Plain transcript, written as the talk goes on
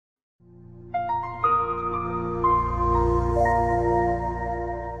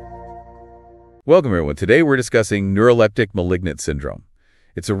Welcome, everyone. Today we're discussing neuroleptic malignant syndrome.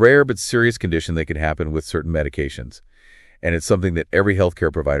 It's a rare but serious condition that can happen with certain medications, and it's something that every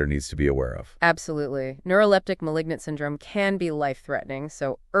healthcare provider needs to be aware of. Absolutely. Neuroleptic malignant syndrome can be life-threatening,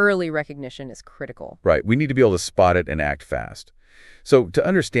 so early recognition is critical. Right. We need to be able to spot it and act fast. So to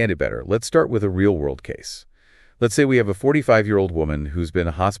understand it better, let's start with a real-world case. Let's say we have a 45-year-old woman who's been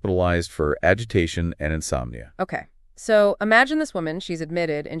hospitalized for agitation and insomnia. Okay. So imagine this woman, she's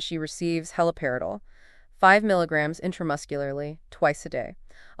admitted, and she receives haloperidol, 5 milligrams intramuscularly, twice a day.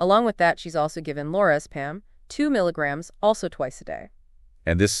 Along with that, she's also given lorazepam, 2 milligrams, also twice a day.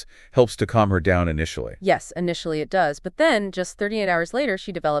 And this helps to calm her down initially. Yes, initially it does, but then just 38 hours later,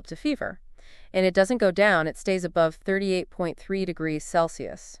 she developed a fever. And it doesn't go down, it stays above 38.3 degrees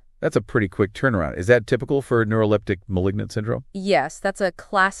Celsius. That's a pretty quick turnaround. Is that typical for neuroleptic malignant syndrome? Yes, that's a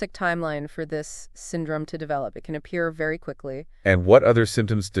classic timeline for this syndrome to develop. It can appear very quickly. And what other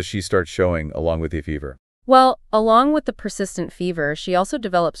symptoms does she start showing along with the fever? Well, along with the persistent fever, she also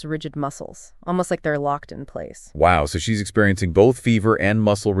develops rigid muscles, almost like they're locked in place. Wow, so she's experiencing both fever and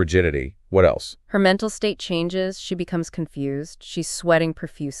muscle rigidity. What else? Her mental state changes, she becomes confused, she's sweating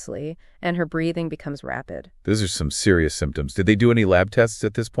profusely, and her breathing becomes rapid. Those are some serious symptoms. Did they do any lab tests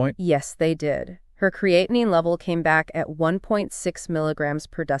at this point? Yes, they did. Her creatinine level came back at 1.6 milligrams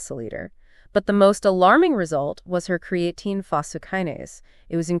per deciliter. But the most alarming result was her creatine phosphokinase.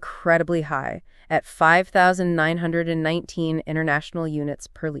 It was incredibly high, at 5,919 international units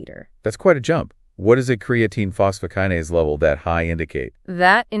per liter. That's quite a jump. What does a creatine phosphokinase level that high indicate?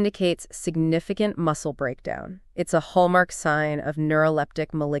 That indicates significant muscle breakdown. It's a hallmark sign of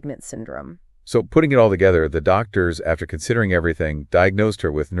neuroleptic malignant syndrome. So putting it all together, the doctors, after considering everything, diagnosed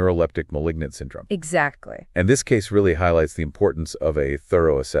her with neuroleptic malignant syndrome. Exactly. And this case really highlights the importance of a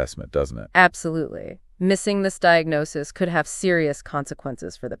thorough assessment, doesn't it? Absolutely. Missing this diagnosis could have serious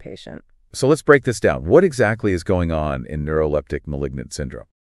consequences for the patient. So let's break this down. What exactly is going on in neuroleptic malignant syndrome?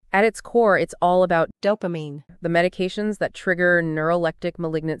 At its core, it's all about Dopamine. the medications that trigger neuroleptic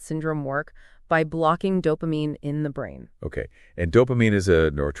malignant syndrome work by blocking dopamine in the brain. Okay, and dopamine is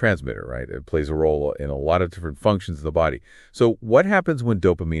a neurotransmitter, right? It plays a role in a lot of different functions of the body. So what happens when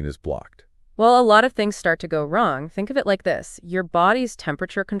dopamine is blocked? Well, a lot of things start to go wrong. Think of it like this. Your body's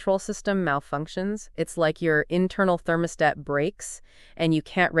temperature control system malfunctions. It's like your internal thermostat breaks, and you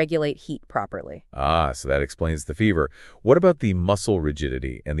can't regulate heat properly. Ah, so that explains the fever. What about the muscle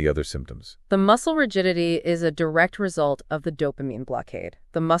rigidity and the other symptoms? The muscle rigidity is a direct result of the dopamine blockade.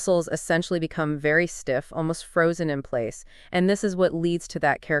 The muscles essentially become very stiff, almost frozen in place, and this is what leads to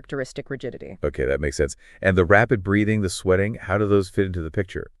that characteristic rigidity. Okay, that makes sense. And the rapid breathing, the sweating, how do those fit into the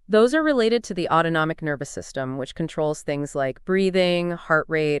picture? Those are related to the autonomic nervous system, which controls things like breathing, heart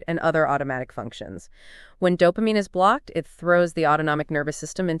rate, and other automatic functions. When dopamine is blocked, it throws the autonomic nervous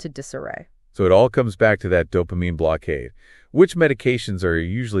system into disarray. So it all comes back to that dopamine blockade. Which medications are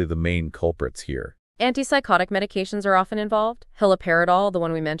usually the main culprits here? Antipsychotic medications are often involved. Haloperidol, the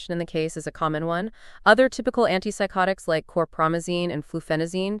one we mentioned in the case, is a common one. Other typical antipsychotics like chlorpromazine and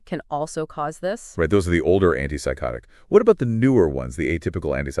fluphenazine can also cause this. Right, those are the older antipsychotic. What about the newer ones, the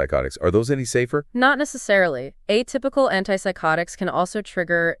atypical antipsychotics? Are those any safer? Not necessarily. Atypical antipsychotics can also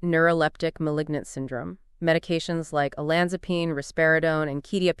trigger neuroleptic malignant syndrome. Medications like olanzapine, risperidone, and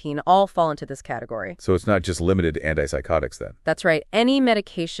quetiapine all fall into this category. So it's not just limited to antipsychotics then? That's right. Any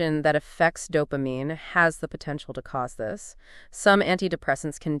medication that affects dopamine has the potential to cause this. Some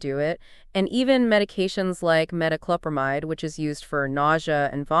antidepressants can do it, and even medications like metoclopramide, which is used for nausea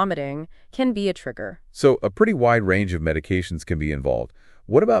and vomiting, can be a trigger. So a pretty wide range of medications can be involved.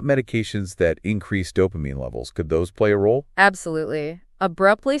 What about medications that increase dopamine levels? Could those play a role? Absolutely.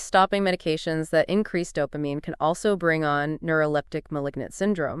 Abruptly stopping medications that increase dopamine can also bring on neuroleptic malignant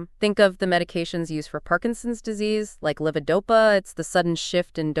syndrome. Think of the medications used for Parkinson's disease, like levodopa. It's the sudden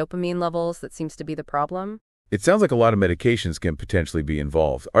shift in dopamine levels that seems to be the problem. It sounds like a lot of medications can potentially be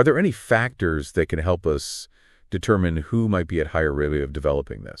involved. Are there any factors that can help us determine who might be at higher risk of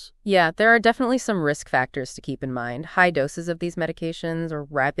developing this? Yeah, there are definitely some risk factors to keep in mind. High doses of these medications or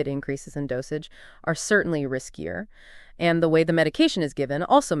rapid increases in dosage are certainly riskier. And the way the medication is given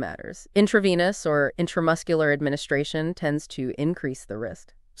also matters. Intravenous or intramuscular administration tends to increase the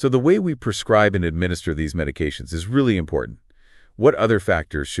risk. So the way we prescribe and administer these medications is really important. What other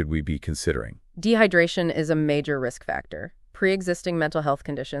factors should we be considering? Dehydration is a major risk factor. Pre-existing mental health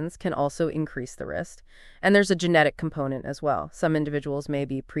conditions can also increase the risk. And there's a genetic component as well. Some individuals may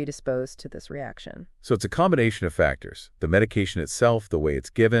be predisposed to this reaction. So it's a combination of factors: the medication itself, the way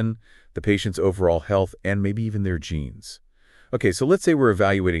it's given, the patient's overall health, and maybe even their genes. Okay, so let's say we're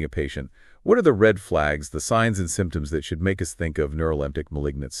evaluating a patient. What are the red flags, the signs and symptoms that should make us think of neuroleptic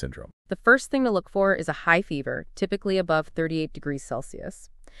malignant syndrome? The first thing to look for is a high fever, typically above 38 degrees Celsius.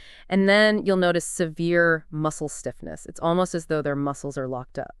 And then you'll notice severe muscle stiffness. It's almost as though their muscles are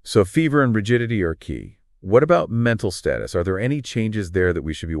locked up. So fever and rigidity are key. What about mental status? Are there any changes there that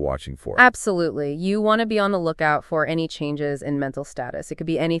we should be watching for? Absolutely. You want to be on the lookout for any changes in mental status. It could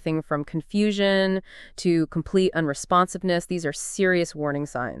be anything from confusion to complete unresponsiveness. These are serious warning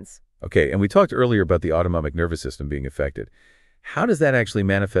signs. Okay, and we talked earlier about the autonomic nervous system being affected. How does that actually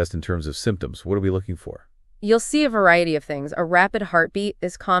manifest in terms of symptoms? What are we looking for? You'll see a variety of things. A rapid heartbeat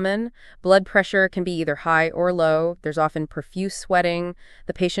is common. Blood pressure can be either high or low. There's often profuse sweating.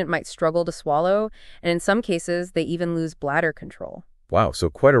 The patient might struggle to swallow. And in some cases, they even lose bladder control. Wow, so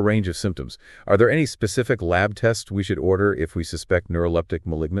quite a range of symptoms. Are there any specific lab tests we should order if we suspect neuroleptic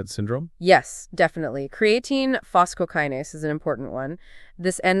malignant syndrome? Yes, definitely. Creatine phosphokinase is an important one.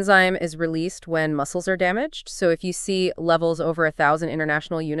 This enzyme is released when muscles are damaged. So if you see levels over 1,000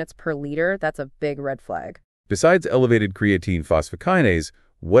 international units per liter, that's a big red flag. Besides elevated creatine phosphokinase,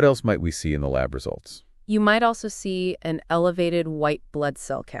 what else might we see in the lab results? You might also see an elevated white blood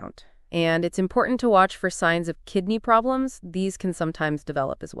cell count. And it's important to watch for signs of kidney problems. These can sometimes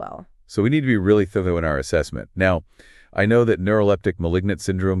develop as well. So we need to be really thorough in our assessment. Now, I know that neuroleptic malignant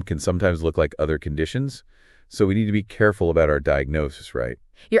syndrome can sometimes look like other conditions, so we need to be careful about our diagnosis, right?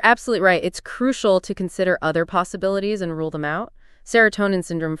 You're absolutely right. It's crucial to consider other possibilities and rule them out. Serotonin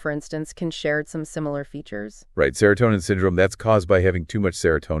syndrome, for instance, can share some similar features. Right, serotonin syndrome, that's caused by having too much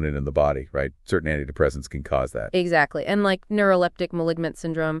serotonin in the body, right? Certain antidepressants can cause that. Exactly. And like neuroleptic malignant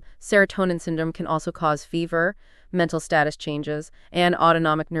syndrome, serotonin syndrome can also cause fever, mental status changes, and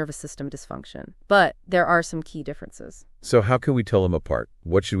autonomic nervous system dysfunction. But there are some key differences. So how can we tell them apart?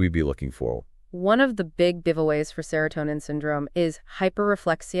 What should we be looking for? One of the big giveaways for serotonin syndrome is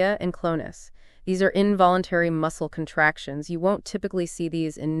hyperreflexia and clonus. These are involuntary muscle contractions. You won't typically see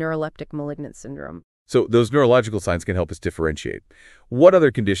these in neuroleptic malignant syndrome. So those neurological signs can help us differentiate. What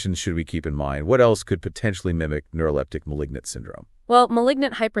other conditions should we keep in mind? What else could potentially mimic neuroleptic malignant syndrome? Well,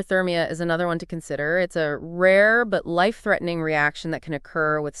 malignant hyperthermia is another one to consider. It's a rare but life-threatening reaction that can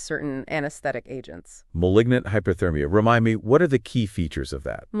occur with certain anesthetic agents. Malignant hyperthermia. Remind me, what are the key features of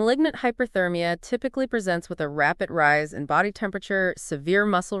that? Malignant hyperthermia typically presents with a rapid rise in body temperature, severe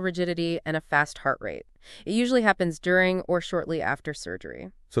muscle rigidity, and a fast heart rate. It usually happens during or shortly after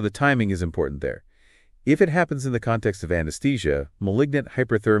surgery. So the timing is important there. If it happens in the context of anesthesia, malignant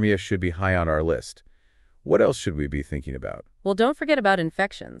hyperthermia should be high on our list. What else should we be thinking about? Well, don't forget about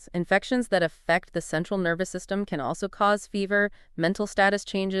infections. Infections that affect the central nervous system can also cause fever, mental status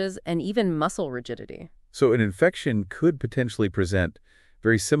changes, and even muscle rigidity. So an infection could potentially present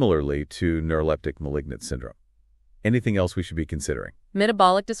very similarly to neuroleptic malignant syndrome. Anything else we should be considering?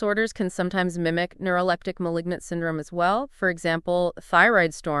 Metabolic disorders can sometimes mimic neuroleptic malignant syndrome as well. For example,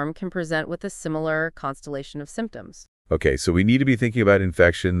 thyroid storm can present with a similar constellation of symptoms. Okay, so we need to be thinking about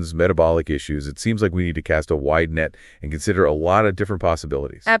infections, metabolic issues. It seems like we need to cast a wide net and consider a lot of different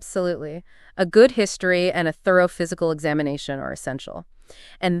possibilities. Absolutely. A good history and a thorough physical examination are essential.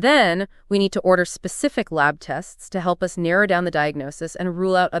 And then we need to order specific lab tests to help us narrow down the diagnosis and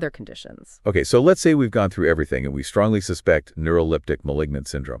rule out other conditions. Okay, so let's say we've gone through everything and we strongly suspect neuroleptic malignant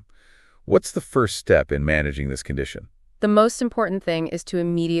syndrome. What's the first step in managing this condition? The most important thing is to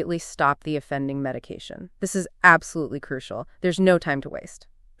immediately stop the offending medication. This is absolutely crucial. There's no time to waste.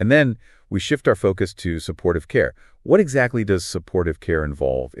 And then we shift our focus to supportive care. What exactly does supportive care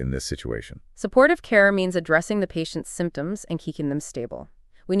involve in this situation? Supportive care means addressing the patient's symptoms and keeping them stable.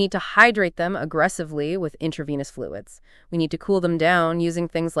 We need to hydrate them aggressively with intravenous fluids. We need to cool them down using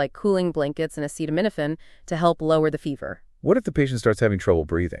things like cooling blankets and acetaminophen to help lower the fever. What if the patient starts having trouble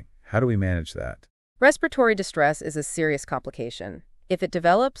breathing? How do we manage that? Respiratory distress is a serious complication. If it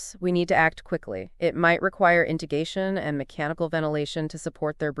develops, we need to act quickly. It might require intubation and mechanical ventilation to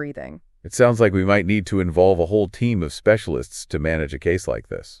support their breathing. It sounds like we might need to involve a whole team of specialists to manage a case like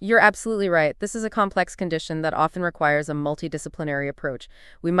this. You're absolutely right. This is a complex condition that often requires a multidisciplinary approach.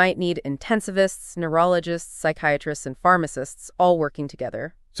 We might need intensivists, neurologists, psychiatrists, and pharmacists all working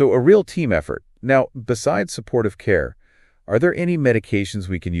together. So a real team effort. Now, besides supportive care, are there any medications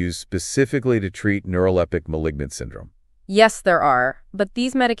we can use specifically to treat neuroleptic malignant syndrome? Yes, there are, but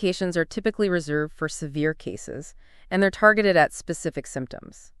these medications are typically reserved for severe cases, and they're targeted at specific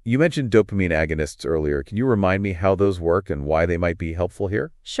symptoms. You mentioned dopamine agonists earlier. Can you remind me how those work and why they might be helpful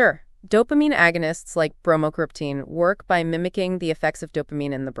here? Sure. Dopamine agonists like bromocriptine work by mimicking the effects of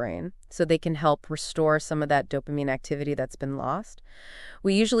dopamine in the brain, so they can help restore some of that dopamine activity that's been lost.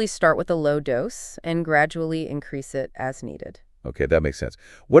 We usually start with a low dose and gradually increase it as needed. Okay, that makes sense.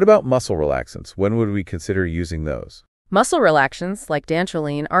 What about muscle relaxants? When would we consider using those? Muscle relaxants, like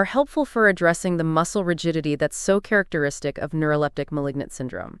dantrolene, are helpful for addressing the muscle rigidity that's so characteristic of neuroleptic malignant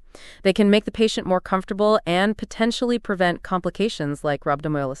syndrome. They can make the patient more comfortable and potentially prevent complications like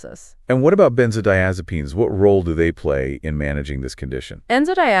rhabdomyolysis. And what about benzodiazepines? What role do they play in managing this condition?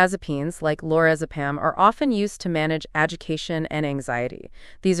 Benzodiazepines, like lorazepam, are often used to manage agitation and anxiety.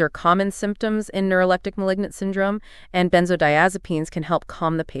 These are common symptoms in neuroleptic malignant syndrome, and benzodiazepines can help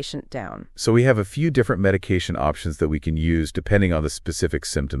calm the patient down. So we have a few different medication options that we can use depending on the specific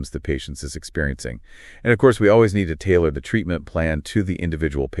symptoms the patient is experiencing. And of course, we always need to tailor the treatment plan to the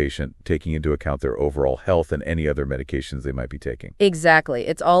individual patient, taking into account their overall health and any other medications they might be taking. Exactly.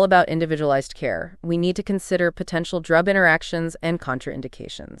 It's all about individualized care. We need to consider potential drug interactions and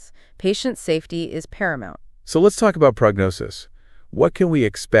contraindications. Patient safety is paramount. So let's talk about prognosis. What can we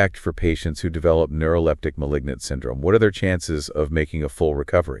expect for patients who develop neuroleptic malignant syndrome? What are their chances of making a full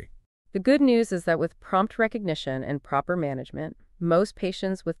recovery? The good news is that with prompt recognition and proper management, most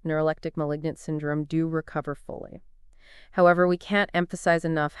patients with neuroleptic malignant syndrome do recover fully. However, we can't emphasize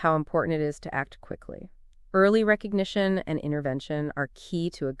enough how important it is to act quickly. Early recognition and intervention are key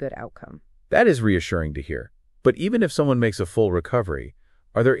to a good outcome. That is reassuring to hear. But even if someone makes a full recovery,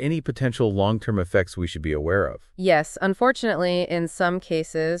 are there any potential long-term effects we should be aware of? Yes, unfortunately, in some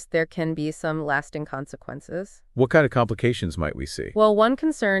cases, there can be some lasting consequences. What kind of complications might we see? Well, one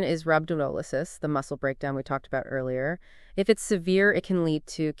concern is rhabdomyolysis, the muscle breakdown we talked about earlier. If it's severe, it can lead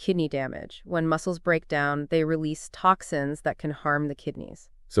to kidney damage. When muscles break down, they release toxins that can harm the kidneys.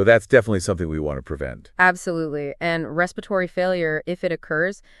 So that's definitely something we want to prevent. Absolutely. And respiratory failure, if it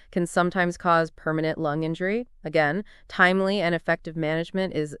occurs, can sometimes cause permanent lung injury. Again, timely and effective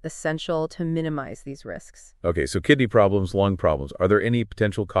management is essential to minimize these risks. Okay, so kidney problems, lung problems. Are there any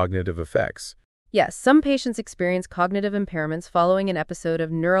potential cognitive effects? Yes, some patients experience cognitive impairments following an episode of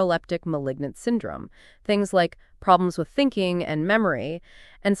neuroleptic malignant syndrome. Things like problems with thinking and memory,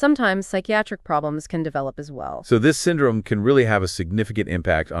 and sometimes psychiatric problems can develop as well. So this syndrome can really have a significant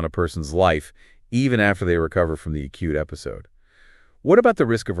impact on a person's life, even after they recover from the acute episode. What about the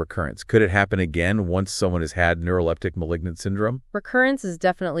risk of recurrence? Could it happen again once someone has had neuroleptic malignant syndrome? Recurrence is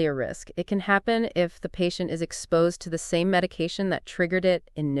definitely a risk. It can happen if the patient is exposed to the same medication that triggered it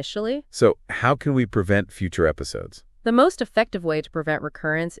initially. So how can we prevent future episodes? The most effective way to prevent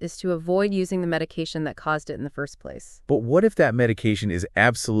recurrence is to avoid using the medication that caused it in the first place. But what if that medication is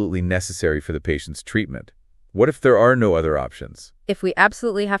absolutely necessary for the patient's treatment? What if there are no other options? If we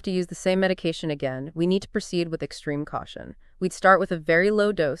absolutely have to use the same medication again, we need to proceed with extreme caution. We'd start with a very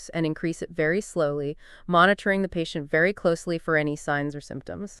low dose and increase it very slowly, monitoring the patient very closely for any signs or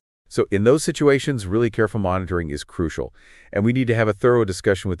symptoms. So in those situations, really careful monitoring is crucial, and we need to have a thorough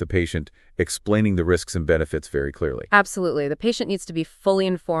discussion with the patient, explaining the risks and benefits very clearly. Absolutely. The patient needs to be fully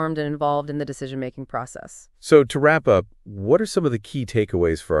informed and involved in the decision-making process. So to wrap up, what are some of the key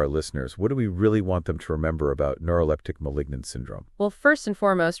takeaways for our listeners? What do we really want them to remember about neuroleptic malignant syndrome? Well, first and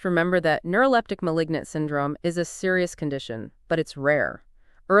foremost, remember that neuroleptic malignant syndrome is a serious condition, but it's rare.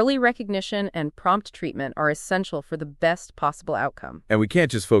 Early recognition and prompt treatment are essential for the best possible outcome. And we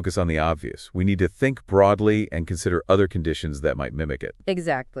can't just focus on the obvious. We need to think broadly and consider other conditions that might mimic it.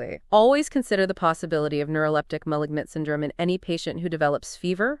 Exactly. Always consider the possibility of neuroleptic malignant syndrome in any patient who develops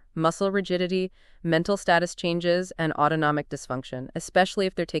fever, muscle rigidity, mental status changes, and autonomic dysfunction, especially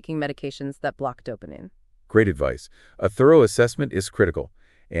if they're taking medications that block dopamine. Great advice. A thorough assessment is critical.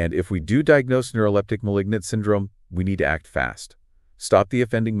 And if we do diagnose neuroleptic malignant syndrome, we need to act fast. Stop the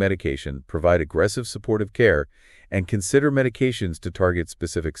offending medication, provide aggressive supportive care, and consider medications to target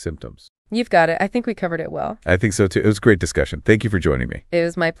specific symptoms. You've got it. I think we covered it well. I think so too. It was a great discussion. Thank you for joining me. It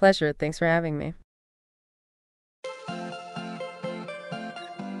was my pleasure. Thanks for having me.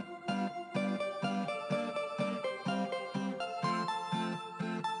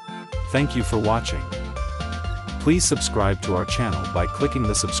 Thank you for watching. Please subscribe to our channel by clicking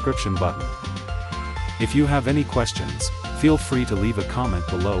the subscription button. If you have any questions, feel free to leave a comment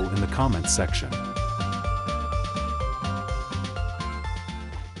below in the comments section.